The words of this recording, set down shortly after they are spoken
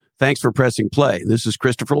Thanks for pressing play. This is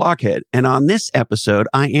Christopher Lochhead. And on this episode,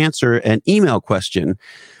 I answer an email question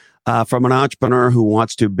from an entrepreneur who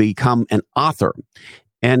wants to become an author.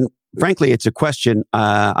 And frankly, it's a question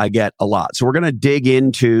I get a lot. So we're going to dig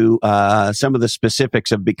into some of the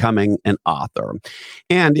specifics of becoming an author.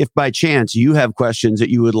 And if by chance you have questions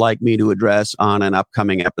that you would like me to address on an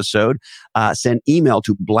upcoming episode, send email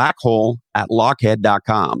to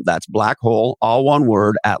blackhole@lochhead.com. That's blackhole, all one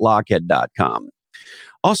word, @lochhead.com.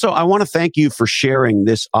 Also, I want to thank you for sharing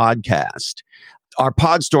this oddcast. Our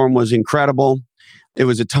Podstorm was incredible. It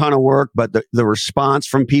was a ton of work, but the response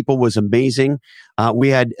from people was amazing. We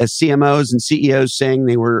had CMOs and CEOs saying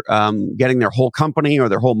they were getting their whole company or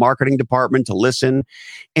their whole marketing department to listen.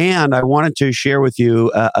 And I wanted to share with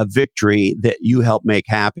you a victory that you helped make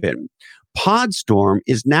happen. Podstorm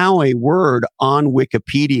is now a word on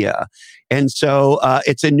Wikipedia. And so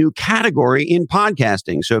it's a new category in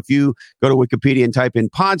podcasting. So if you go to Wikipedia and type in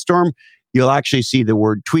Podstorm, you'll actually see the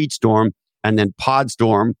word TweetStorm and then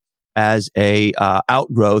Podstorm as a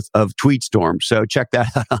outgrowth of TweetStorm. So check that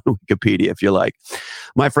out on Wikipedia if you like.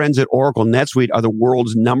 My friends at Oracle NetSuite are the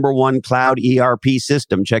world's #1 cloud ERP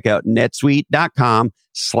system. Check out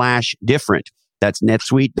netsuite.com/different. That's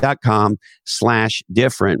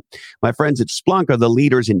netsuite.com/different. My friends at Splunk are the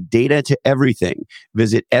leaders in data to everything.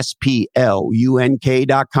 Visit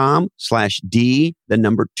splunk.com/D, the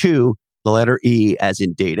number 2, the letter E, as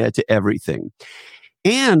in data to everything.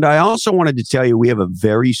 And I also wanted to tell you we have a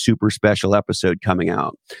very super special episode coming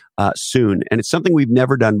out soon. And it's something we've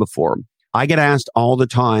never done before. I get asked all the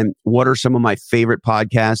time, what are some of my favorite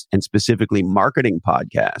podcasts and specifically marketing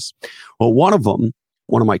podcasts? Well, one of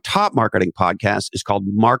my top marketing podcasts is called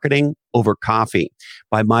Marketing Over Coffee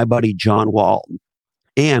by my buddy John Wall.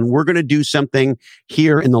 And we're going to do something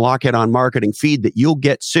here in the Lochhead on Marketing feed that you'll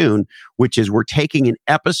get soon, which is we're taking an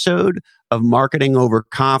episode of Marketing Over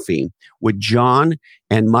Coffee with John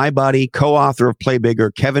and my buddy, co-author of Play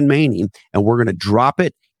Bigger, Kevin Maney, and we're going to drop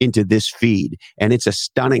it into this feed. And it's a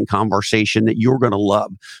stunning conversation that you're going to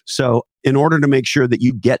love. So in order to make sure that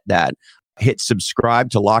you get that, hit subscribe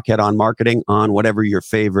to Lochhead on Marketing on whatever your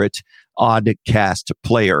favorite oddcast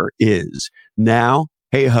player is. Now,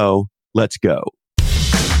 hey ho, let's go.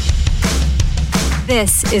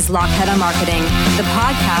 This is Lochhead on Marketing, the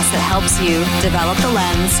podcast that helps you develop the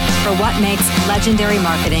lens for what makes legendary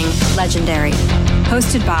marketing legendary.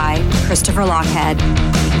 Hosted by Christopher Lochhead,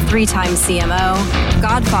 3-time CMO,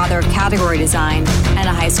 godfather of category design, and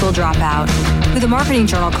a high school dropout, who the Marketing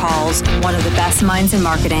Journal calls one of the best minds in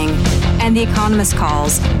marketing, and The Economist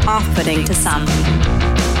calls off-putting to some.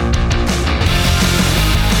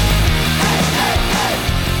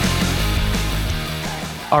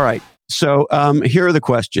 All right. So here are the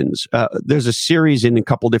questions. There's a series in a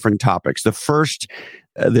couple different topics. The first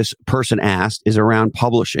this person asked is around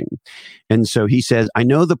publishing. And so he says, I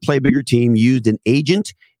know the Play Bigger team used an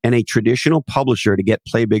agent and a traditional publisher to get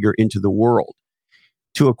Play Bigger into the world.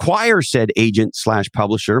 To acquire said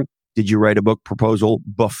agent/publisher, did you write a book proposal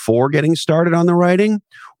before getting started on the writing?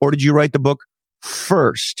 Or did you write the book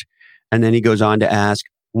first? And then he goes on to ask,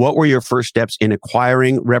 what were your first steps in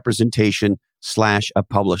acquiring representation / a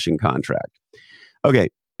publishing contract? Okay.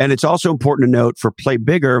 And it's also important to note for Play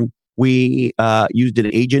Bigger, we used an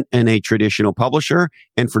agent and a traditional publisher.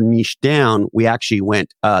 And for Niche Down, we actually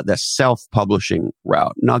went the self-publishing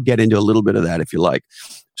route. And I'll get into a little bit of that if you like.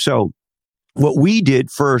 So what we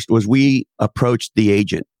did first was we approached the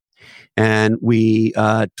agent and we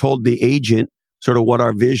told the agent sort of what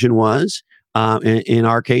our vision was. In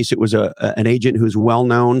our case, it was an agent who's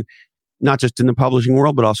well-known, not just in the publishing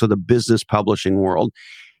world, but also the business publishing world.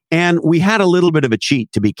 And we had a little bit of a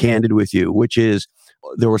cheat, to be candid with you, which is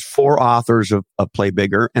there was 4 authors of Play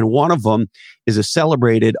Bigger, and one of them is a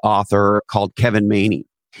celebrated author called Kevin Maney.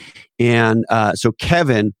 And so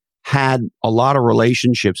Kevin had a lot of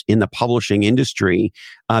relationships in the publishing industry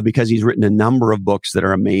because he's written a number of books that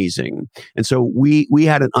are amazing. And so we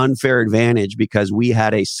had an unfair advantage because we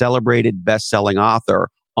had a celebrated best-selling author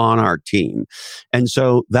on our team. And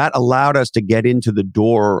so that allowed us to get into the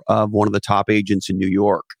door of one of the top agents in New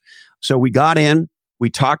York. So we got in, we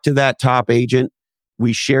talked to that top agent,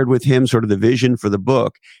 we shared with him sort of the vision for the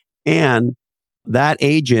book, and that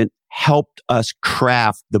agent helped us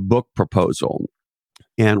craft the book proposal.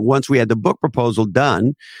 And once we had the book proposal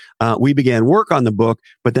done, we began work on the book,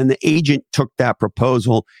 but then the agent took that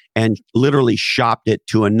proposal and literally shopped it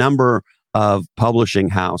to a number of publishing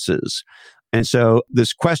houses. And so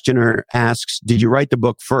this questioner asks, did you write the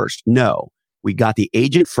book first? No. We got the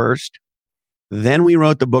agent first, then we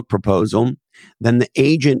wrote the book proposal, then the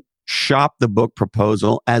agent shopped the book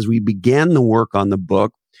proposal. As we began the work on the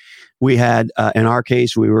book, We had, in our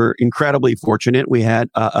case, we were incredibly fortunate. We had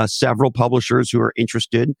several publishers who were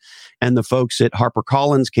interested, and the folks at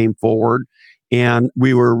HarperCollins came forward, and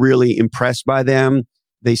we were really impressed by them.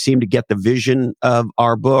 They seemed to get the vision of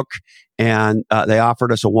our book, and they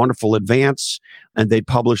offered us a wonderful advance. And they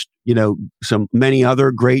published, many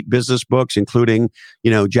other great business books, including,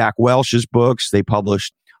 Jack Welch's books. They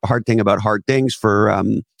published A Hard Thing About Hard Things for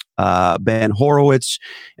Ben Horowitz,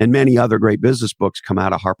 and many other great business books come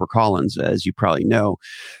out of HarperCollins, as you probably know.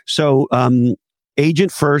 So,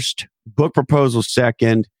 agent first, book proposal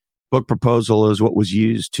second. Book proposal is what was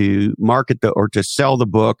used to market or to sell the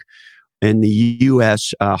book. In the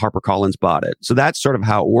U.S., HarperCollins bought it. So that's sort of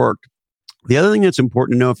how it worked. The other thing that's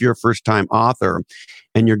important to know if you're a first-time author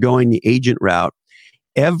and you're going the agent route,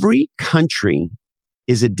 every country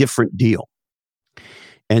is a different deal.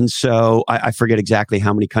 And so I forget exactly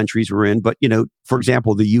how many countries we're in, but, for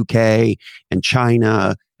example, the UK and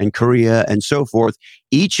China and Korea and so forth,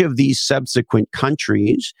 each of these subsequent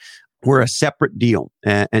countries were a separate deal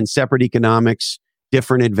and separate economics,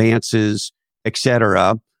 different advances,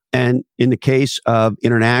 etc. And in the case of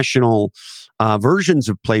international versions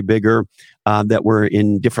of Play Bigger that were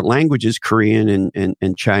in different languages, Korean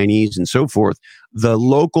and Chinese and so forth, the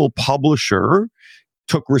local publisher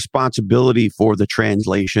took responsibility for the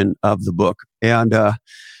translation of the book. And,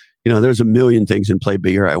 there's a million things in Play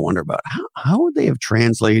Bigger I wonder about. How would they have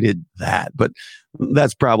translated that? But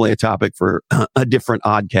that's probably a topic for a different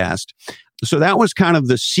oddcast. So that was kind of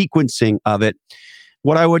the sequencing of it.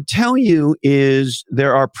 What I would tell you is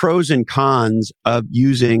there are pros and cons of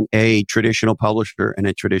using a traditional publisher and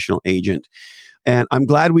a traditional agent. And I'm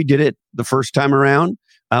glad we did it the first time around.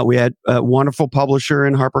 We had a wonderful publisher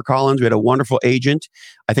in HarperCollins. We had a wonderful agent.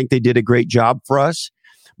 I think they did a great job for us.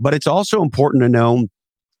 But it's also important to know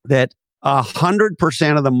that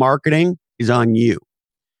 100% of the marketing is on you.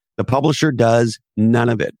 The publisher does none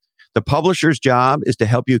of it. The publisher's job is to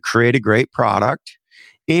help you create a great product,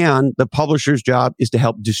 and the publisher's job is to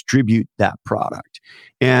help distribute that product.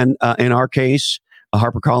 And in our case,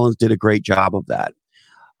 HarperCollins did a great job of that.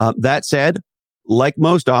 That said, like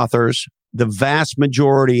most authors, the vast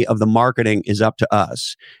majority of the marketing is up to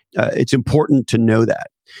us. It's important to know that.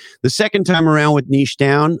 The second time around with Niche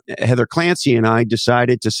Down, Heather Clancy and I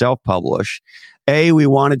decided to self-publish. We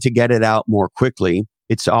wanted to get it out more quickly.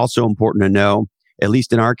 It's also important to know, at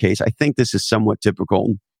least in our case, I think this is somewhat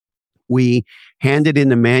typical. We handed in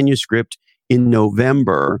the manuscript in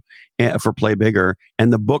November for Play Bigger,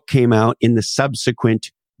 and the book came out in the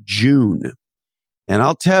subsequent June. And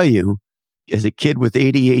I'll tell you, as a kid with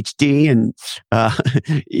ADHD and,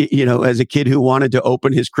 as a kid who wanted to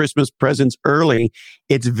open his Christmas presents early,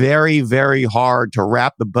 it's very, very hard to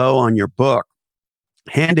wrap the bow on your book,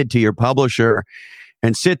 hand it to your publisher,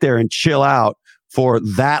 and sit there and chill out for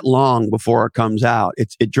that long before it comes out.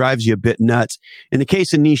 It drives you a bit nuts. In the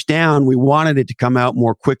case of Niche Down, we wanted it to come out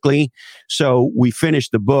more quickly. So we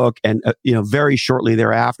finished the book and, very shortly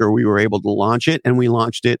thereafter, we were able to launch it, and we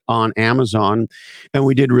launched it on Amazon, and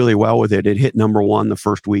we did really well with it. It hit #1 the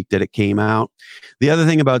first week that it came out. The other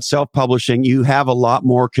thing about self-publishing, you have a lot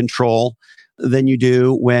more control than you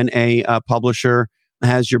do when a publisher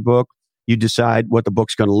has your book. You decide what the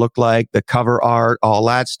book's going to look like, the cover art, all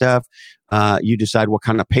that stuff. You decide what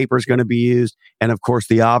kind of paper is going to be used. And of course,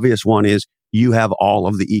 the obvious one is you have all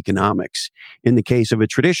of the economics. In the case of a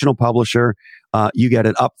traditional publisher, you get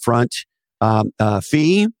an upfront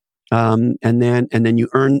fee, and then you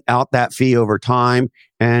earn out that fee over time.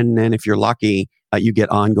 And then if you're lucky, you get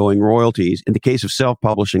ongoing royalties. In the case of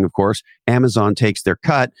self-publishing, of course, Amazon takes their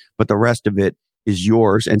cut, but the rest of it is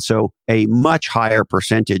yours. And so a much higher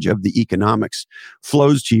percentage of the economics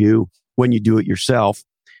flows to you when you do it yourself.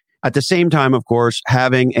 At the same time, of course,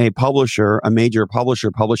 having a major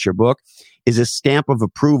publisher publish your book is a stamp of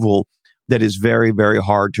approval that is very, very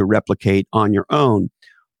hard to replicate on your own.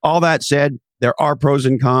 All that said, there are pros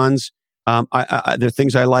and cons. There are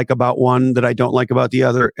things I like about one that I don't like about the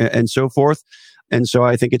other, and so forth. And so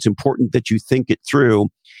I think it's important that you think it through.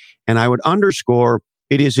 And I would underscore,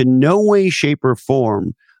 it is in no way, shape, or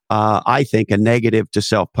form, I think, a negative to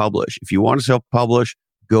self-publish. If you want to self-publish,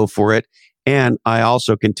 go for it. And I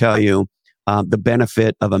also can tell you the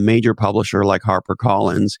benefit of a major publisher like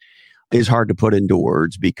HarperCollins is hard to put into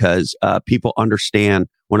words, because people understand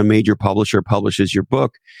when a major publisher publishes your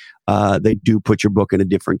book, they do put your book in a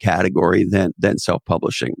different category than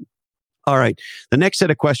self-publishing. All right. The next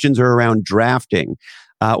set of questions are around drafting.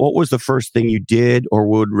 What was the first thing you did or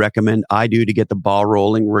would recommend I do to get the ball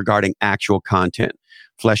rolling regarding actual content?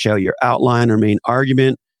 Flesh out your outline or main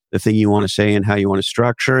argument, the thing you want to say and how you want to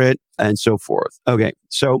structure it, and so forth. Okay,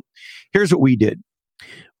 so here's what we did.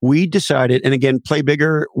 we decided, and again, Play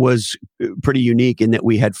Bigger was pretty unique in that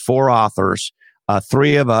we had 4 authors.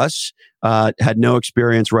 3 of us had no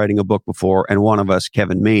experience writing a book before, and one of us,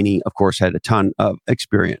 Kevin Maney, of course, had a ton of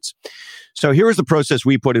experience. So here was the process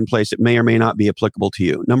we put in place that may or may not be applicable to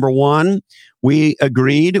you. Number 1, we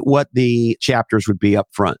agreed what the chapters would be up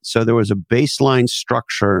front. So there was a baseline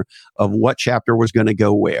structure of what chapter was going to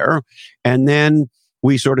go where. And then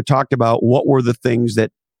we sort of talked about what were the things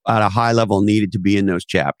that at a high level needed to be in those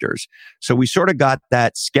chapters. So we sort of got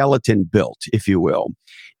that skeleton built, if you will.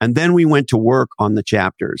 And then we went to work on the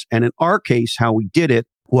chapters. And in our case, how we did it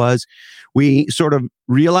was we sort of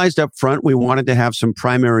realized up front we wanted to have some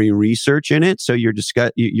primary research in it. So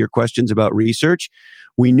your questions about research,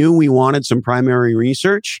 we knew we wanted some primary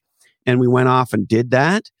research, and we went off and did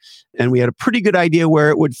that. And we had a pretty good idea where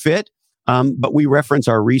it would fit. But we reference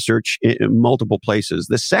our research in multiple places.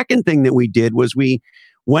 The second thing that we did was we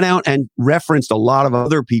went out and referenced a lot of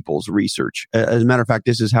other people's research. As a matter of fact,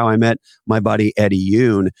 this is how I met my buddy Eddie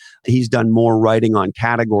Yoon. He's done more writing on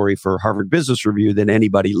category for Harvard Business Review than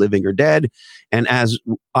anybody living or dead. And as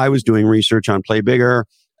I was doing research on Play Bigger,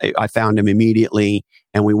 I found him immediately,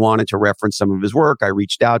 and we wanted to reference some of his work. I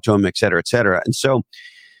reached out to him, et cetera, et cetera. And so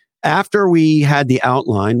after we had the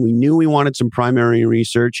outline, we knew we wanted some primary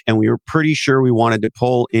research, and we were pretty sure we wanted to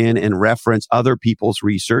pull in and reference other people's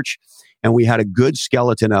research. And we had a good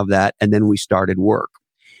skeleton of that, and then we started work.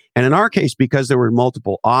 And in our case, because there were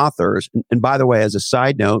multiple authors, and by the way, as a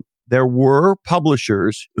side note, there were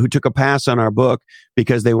publishers who took a pass on our book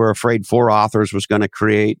because they were afraid 4 authors was going to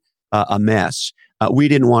create a mess. We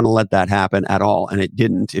didn't want to let that happen at all, and it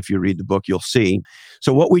didn't. If you read the book, you'll see.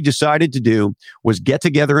 So what we decided to do was get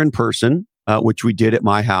together in person, which we did at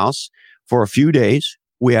my house for a few days.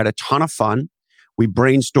 We had a ton of fun. We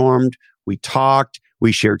brainstormed, we talked,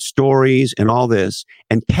 we shared stories and all this.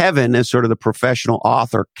 And Kevin, as sort of the professional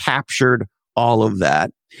author, captured all of that.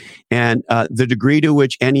 And the degree to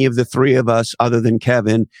which any of the 3 of us, other than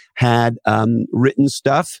Kevin, had written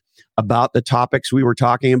stuff about the topics we were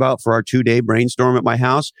talking about for our 2-day brainstorm at my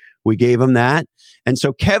house, we gave him that. And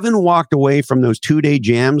so Kevin walked away from those 2-day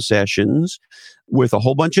jam sessions with a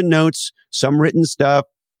whole bunch of notes, some written stuff,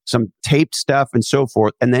 some taped stuff, and so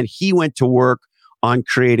forth. And then he went to work on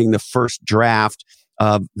creating the first draft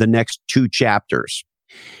of the next 2 chapters.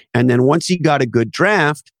 And then once he got a good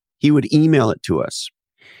draft, he would email it to us.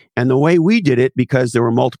 And the way we did it, because there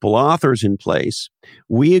were multiple authors in place,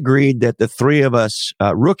 we agreed that the 3 of us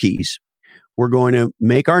rookies were going to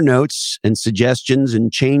make our notes and suggestions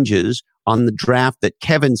and changes on the draft that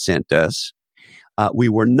Kevin sent us. We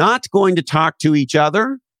were not going to talk to each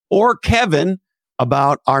other or Kevin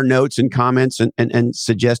about our notes and comments and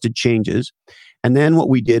suggested changes. And then what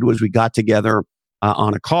we did was we got together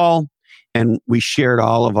on a call, and we shared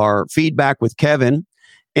all of our feedback with Kevin.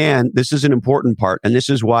 And this is an important part. And this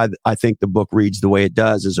is why I think the book reads the way it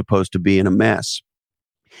does, as opposed to being a mess.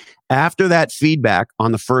 After that feedback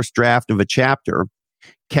on the first draft of a chapter,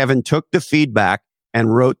 Kevin took the feedback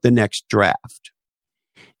and wrote the next draft.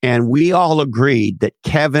 And we all agreed that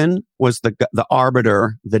Kevin was the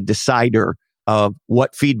arbiter, the decider of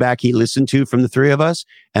what feedback he listened to from the 3 of us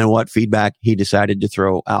and what feedback he decided to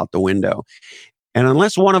throw out the window. And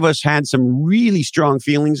unless one of us had some really strong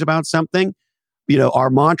feelings about something, our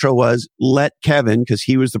mantra was let Kevin, because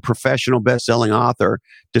he was the professional best-selling author,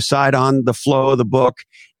 decide on the flow of the book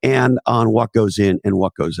and on what goes in and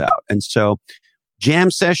what goes out. And so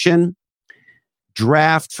jam session,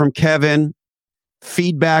 draft from Kevin,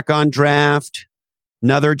 feedback on draft,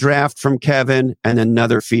 another draft from Kevin, and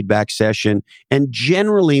another feedback session. And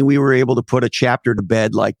generally, we were able to put a chapter to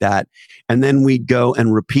bed like that. And then we'd go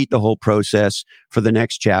and repeat the whole process for the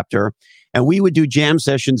next chapter. And we would do jam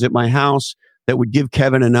sessions at my house that would give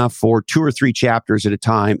Kevin enough for 2 or 3 chapters at a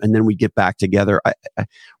time. And then we'd get back together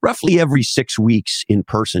roughly every 6 weeks in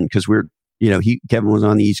person, because Kevin was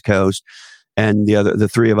on the East Coast, and the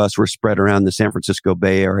 3 of us were spread around the San Francisco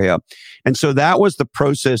Bay Area. And so that was the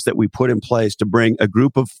process that we put in place to bring a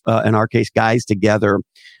group of, in our case, guys together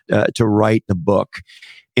to write the book.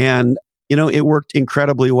 And, it worked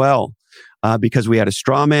incredibly well because we had a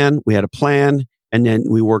straw man, we had a plan, and then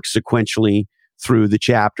we worked sequentially through the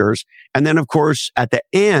chapters. And then, of course, at the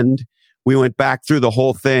end, we went back through the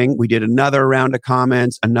whole thing. We did another round of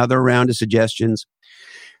comments, another round of suggestions.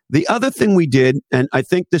 The other thing we did, and I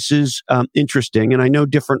think this is interesting, and I know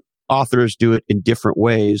different authors do it in different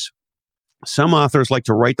ways. Some authors like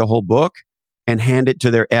to write the whole book and hand it to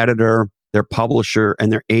their editor, their publisher,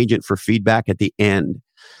 and their agent for feedback at the end.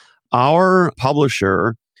 Our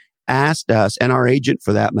publisher asked us, and our agent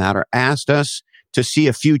for that matter, asked us to see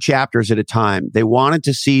a few chapters at a time. They wanted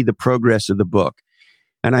to see the progress of the book.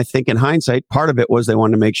 And I think in hindsight, part of it was they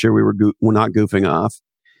wanted to make sure we were not goofing off,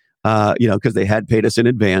 because they had paid us in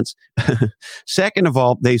advance. Second of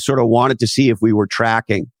all, they sort of wanted to see if we were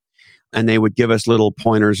tracking, and they would give us little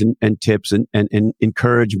pointers and tips and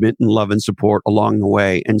encouragement and love and support along the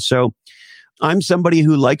way. And so I'm somebody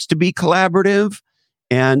who likes to be collaborative.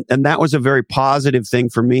 And that was a very positive thing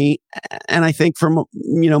for me. And I think from,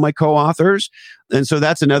 my co-authors. And so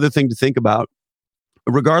that's another thing to think about.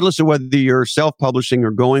 Regardless of whether you're self-publishing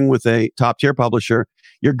or going with a top-tier publisher,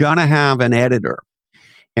 you're going to have an editor.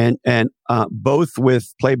 And both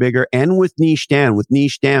with Play Bigger and with Niche Down. With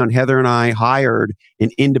Niche Down, Heather and I hired an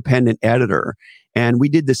independent editor. And we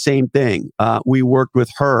did the same thing. We worked with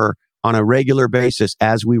her on a regular basis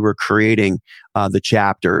as we were creating the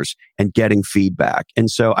chapters and getting feedback. And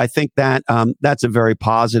so I think that that's a very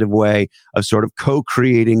positive way of sort of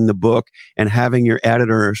co-creating the book and having your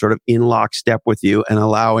editor sort of in lockstep with you and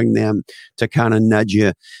allowing them to kind of nudge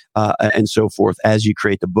you and so forth as you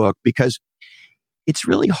create the book. Because it's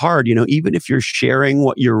really hard, even if you're sharing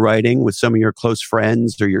what you're writing with some of your close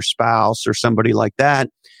friends or your spouse or somebody like that,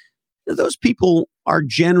 those people are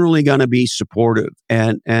generally going to be supportive.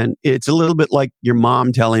 And it's a little bit like your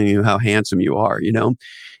mom telling you how handsome you are,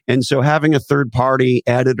 And so having a third party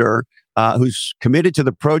editor who's committed to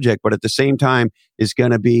the project, but at the same time is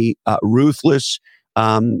going to be ruthless,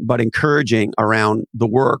 but encouraging around the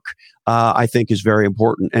work, I think is very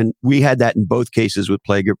important. And we had that in both cases with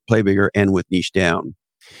Play Bigger and with Niche Down.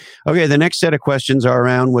 Okay, the next set of questions are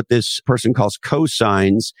around what this person calls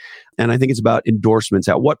cosigns. And I think it's about endorsements.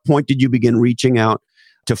 At what point did you begin reaching out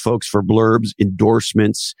to folks for blurbs,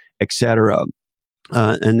 endorsements, etc.?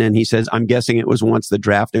 And then he says, I'm guessing it was once the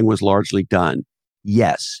drafting was largely done.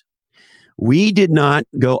 Yes. We did not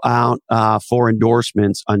go out for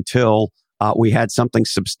endorsements until we had something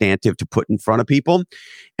substantive to put in front of people.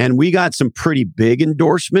 And we got some pretty big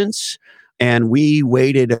endorsements. And we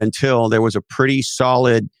waited until there was a pretty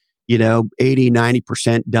solid, 80,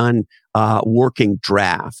 90% done working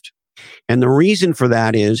draft. And the reason for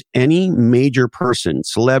that is any major person,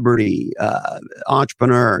 celebrity,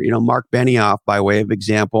 entrepreneur, Mark Benioff, by way of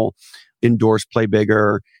example, endorsed Play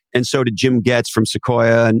Bigger. And so did Jim Getz from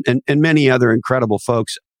Sequoia and many other incredible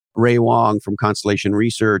folks, Ray Wong from Constellation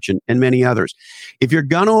Research and many others. If you're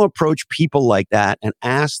going to approach people like that and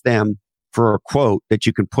ask them for a quote that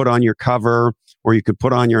you can put on your cover or you could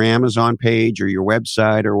put on your Amazon page or your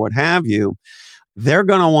website or what have you, they're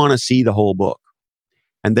going to want to see the whole book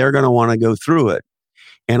and they're going to want to go through it.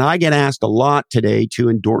 And I get asked a lot today to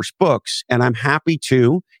endorse books, and I'm happy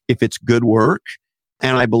to if it's good work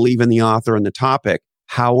and I believe in the author and the topic.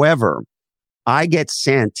 However, I get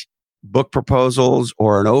sent book proposals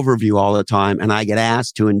or an overview all the time, and I get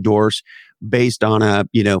asked to endorse based on a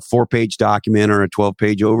 4-page document or a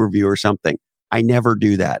 12-page overview or something. I never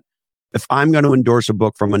do that. If I'm going to endorse a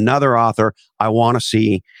book from another author, I want to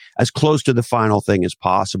see as close to the final thing as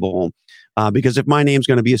possible. Because if my name's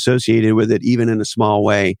going to be associated with it, even in a small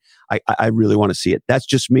way, I really want to see it. That's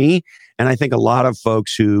just me. And I think a lot of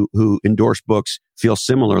folks who endorse books feel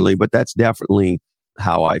similarly, but that's definitely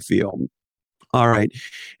how I feel. All right.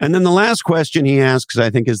 And then the last question he asks, I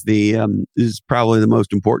think is probably the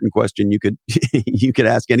most important question you could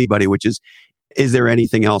ask anybody, which is there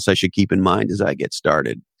anything else I should keep in mind as I get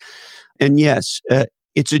started? And yes,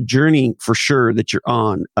 it's a journey for sure that you're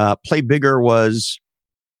on. Play Bigger was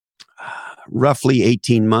roughly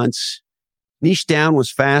 18 months. Niche Down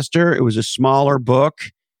was faster. It was a smaller book,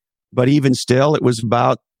 but even still, it was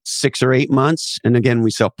about 6 or 8 months. And again,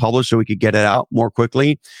 we self-published so we could get it out more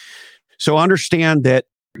quickly. So understand that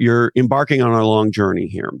you're embarking on a long journey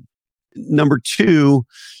here. Number 2,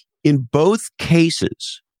 in both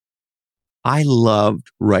cases, I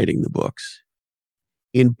loved writing the books.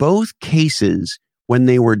 In both cases, when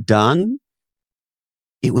they were done,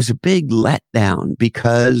 it was a big letdown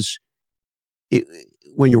because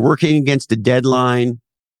when you're working against a deadline,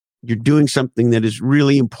 you're doing something that is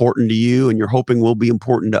really important to you and you're hoping will be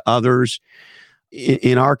important to others.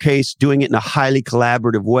 In our case, doing it in a highly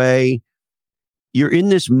collaborative way. You're in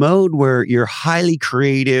this mode where you're highly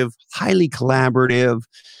creative, highly collaborative,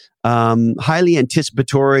 highly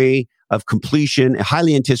anticipatory of completion,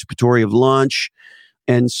 highly anticipatory of launch.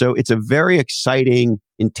 And so it's a very exciting,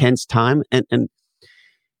 intense time. And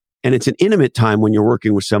it's an intimate time when you're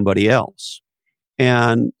working with somebody else.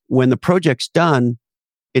 And when the project's done,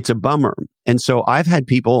 it's a bummer. And so I've had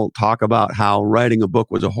people talk about how writing a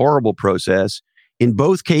book was a horrible process. In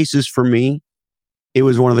both cases, for me, it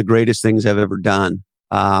was one of the greatest things I've ever done.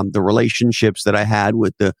 The relationships that I had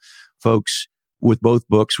with the folks with both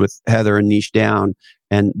books, with Heather and Niche Down,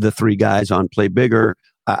 and the 3 guys on Play Bigger,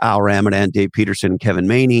 Al Ramadan, Dave Peterson, and Kevin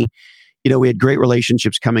Maney. We had great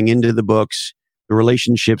relationships coming into the books. The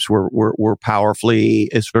relationships were powerfully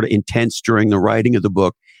sort of intense during the writing of the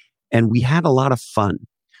book. And we had a lot of fun.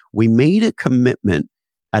 We made a commitment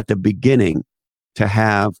at the beginning to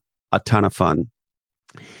have a ton of fun.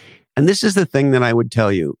 And this is the thing that I would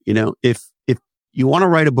tell you, if you want to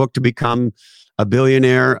write a book to become a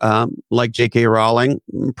billionaire like J.K. Rowling,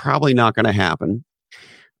 probably not going to happen.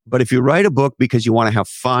 But if you write a book because you want to have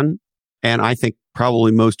fun, and I think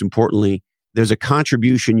probably most importantly, there's a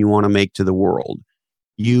contribution you want to make to the world.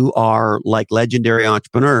 You are, like legendary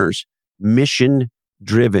entrepreneurs, mission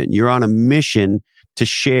driven. You're on a mission to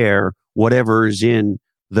share whatever is in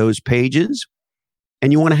those pages,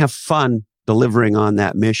 and you want to have fun delivering on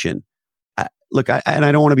that mission. Look, I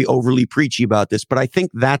don't want to be overly preachy about this, but I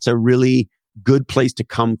think that's a really good place to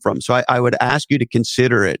come from. So I would ask you to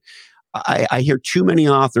consider it. I hear too many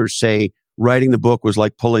authors say writing the book was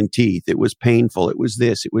like pulling teeth. It was painful. It was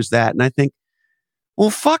this, it was that. And I think, well,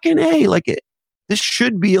 fucking A, this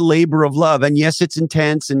should be a labor of love. And yes, it's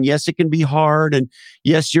intense. And yes, it can be hard. And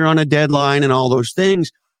yes, you're on a deadline and all those things.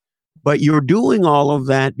 But you're doing all of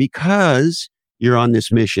that because you're on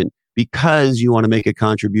this mission, because you want to make a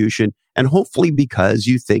contribution, and hopefully because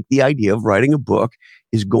you think the idea of writing a book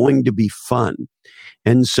is going to be fun.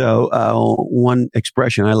 And so one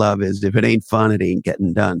expression I love is, if it ain't fun, it ain't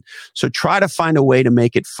getting done. So try to find a way to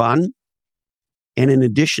make it fun. And in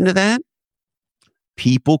addition to that,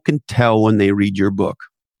 people can tell when they read your book.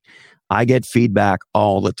 I get feedback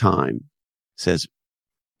all the time. It says,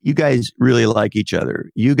 you guys really like each other.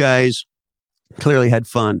 You guys clearly had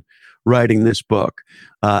fun writing this book,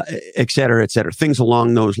 et cetera, things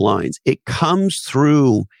along those lines. It comes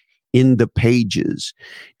through in the pages.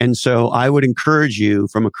 And so I would encourage you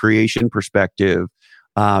from a creation perspective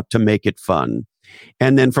to make it fun.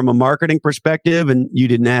 And then from a marketing perspective, and you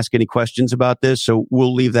didn't ask any questions about this, so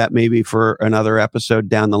we'll leave that maybe for another episode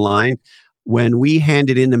down the line. When we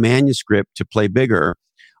handed in the manuscript to Play Bigger,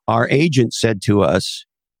 our agent said to us,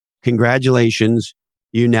 congratulations,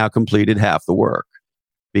 you now completed half the work,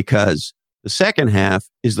 because the second half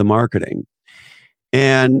is the marketing.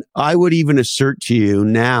 And I would even assert to you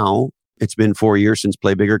now, it's been 4 years since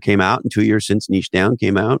Play Bigger came out and 2 years since Niche Down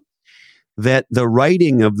came out, that the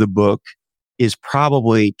writing of the book is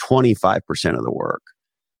probably 25% of the work,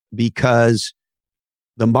 because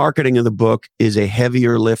the marketing of the book is a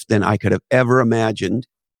heavier lift than I could have ever imagined.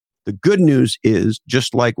 The good news is,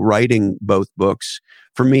 just like writing both books,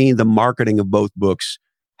 for me, the marketing of both books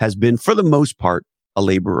has been, for the most part, a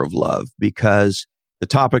labor of love, because the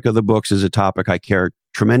topic of the books is a topic I care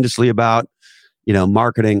tremendously about.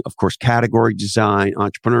 Marketing, of course, category design,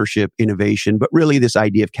 entrepreneurship, innovation, but really this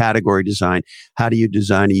idea of category design. How do you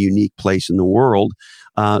design a unique place in the world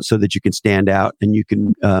so that you can stand out and you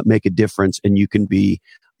can make a difference and you can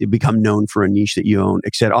become known for a niche that you own,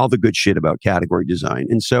 etc. All the good shit about category design.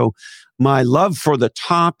 And so my love for the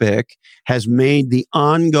topic has made the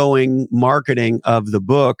ongoing marketing of the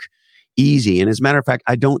book easy. And as a matter of fact,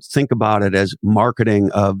 I don't think about it as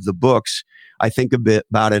marketing of the books. I think a bit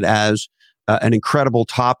about it as an incredible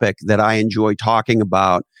topic that I enjoy talking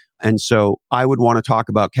about. And so I would want to talk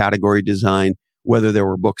about category design, whether there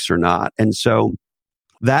were books or not. And so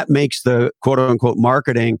that makes the quote unquote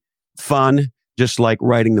marketing fun, just like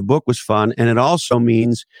writing the book was fun. And it also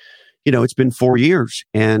means, it's been 4 years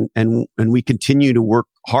and we continue to work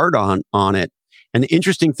hard on it. And the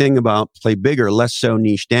interesting thing about Play Bigger, less so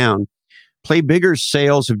Niche Down, Play Bigger's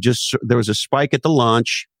sales there was a spike at the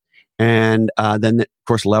launch, and then, of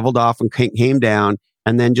course, leveled off and came down,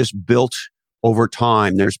 and then just built over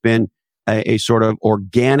time. There's been a sort of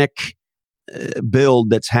organic build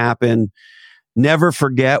that's happened. Never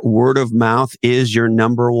forget, word of mouth is your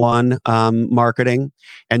number one marketing.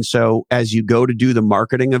 And so as you go to do the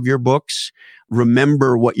marketing of your books,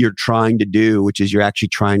 remember what you're trying to do, which is you're actually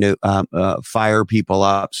trying to fire people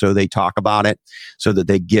up so they talk about it, so that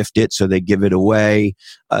they gift it, so they give it away,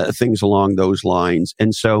 things along those lines.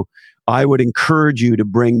 And so I would encourage you to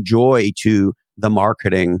bring joy to the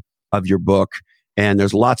marketing of your book. And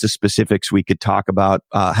there's lots of specifics we could talk about.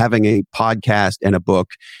 Having a podcast and a book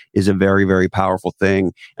is a very, very powerful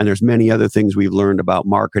thing. And there's many other things we've learned about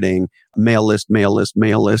marketing, mail list,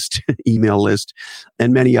 email list,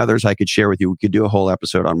 and many others I could share with you. We could do a whole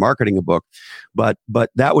episode on marketing a book. But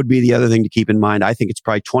that would be the other thing to keep in mind. I think it's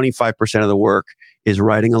probably 25% of the work is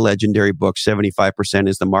writing a legendary book. 75%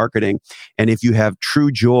 is the marketing. And if you have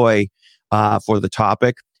true joy for the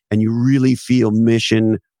topic and you really feel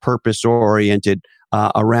mission purpose oriented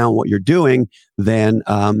around what you're doing, then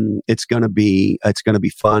it's going to be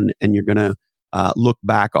fun, and you're going to look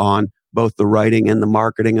back on both the writing and the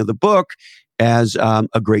marketing of the book as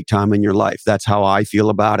a great time in your life. That's how I feel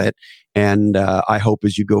about it. And I hope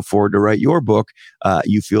as you go forward to write your book,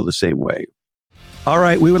 you feel the same way. All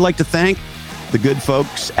right. We would like to thank the good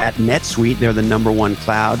folks at NetSuite. They're the #1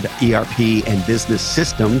 cloud ERP and business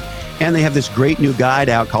system. And they have this great new guide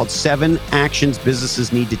out called 7 Actions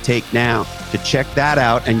Businesses Need to Take Now. To check that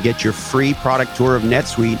out and get your free product tour of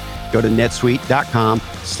NetSuite, go to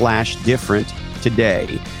netsuite.com/different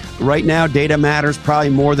today. Right now, data matters probably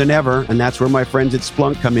more than ever, and that's where my friends at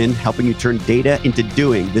Splunk come in, helping you turn data into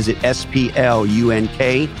doing. Visit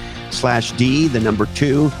SPLUNK/D, the number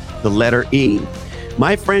 2, the letter E.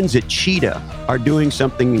 My friends at Cheetah are doing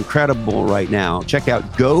something incredible right now. Check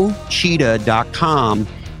out GoCheetah.com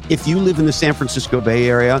if you live in the San Francisco Bay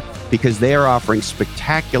Area, because they are offering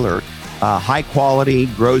spectacular, high-quality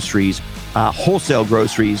groceries, wholesale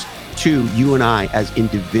groceries to you and I as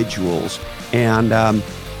individuals. And,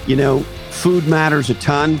 food matters a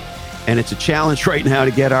ton, and it's a challenge right now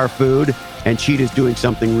to get our food, and Cheetah's doing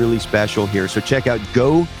something really special here. So check out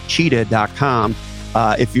GoCheetah.com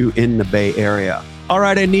if you're in the Bay Area. All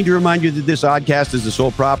right, I need to remind you that this Oddcast is the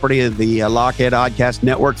sole property of the Lochhead Oddcast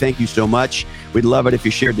Network. Thank you so much. We'd love it if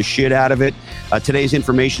you shared the shit out of it. Today's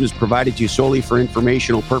information is provided to you solely for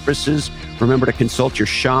informational purposes. Remember to consult your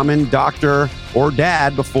shaman, doctor, or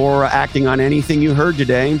dad before acting on anything you heard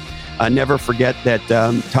today. Never forget that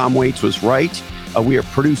Tom Waits was right. We are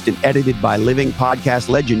produced and edited by living podcast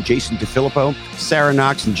legend Jason DeFilippo. Sarah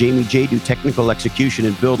Knox and Jamie J do technical execution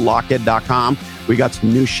and build Lochhead.com. We got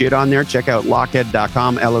some new shit on there. Check out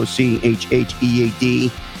Lochhead.com,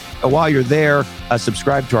 LOCHHEAD. While you're there,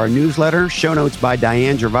 subscribe to our newsletter, show notes by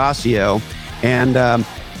Diane Gervasio. And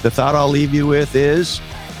the thought I'll leave you with is,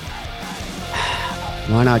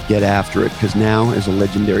 why not get after it? Because now is a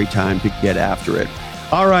legendary time to get after it.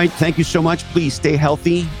 All right. Thank you so much. Please stay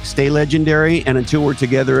healthy, stay legendary. And until we're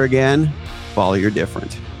together again, follow your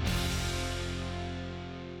different.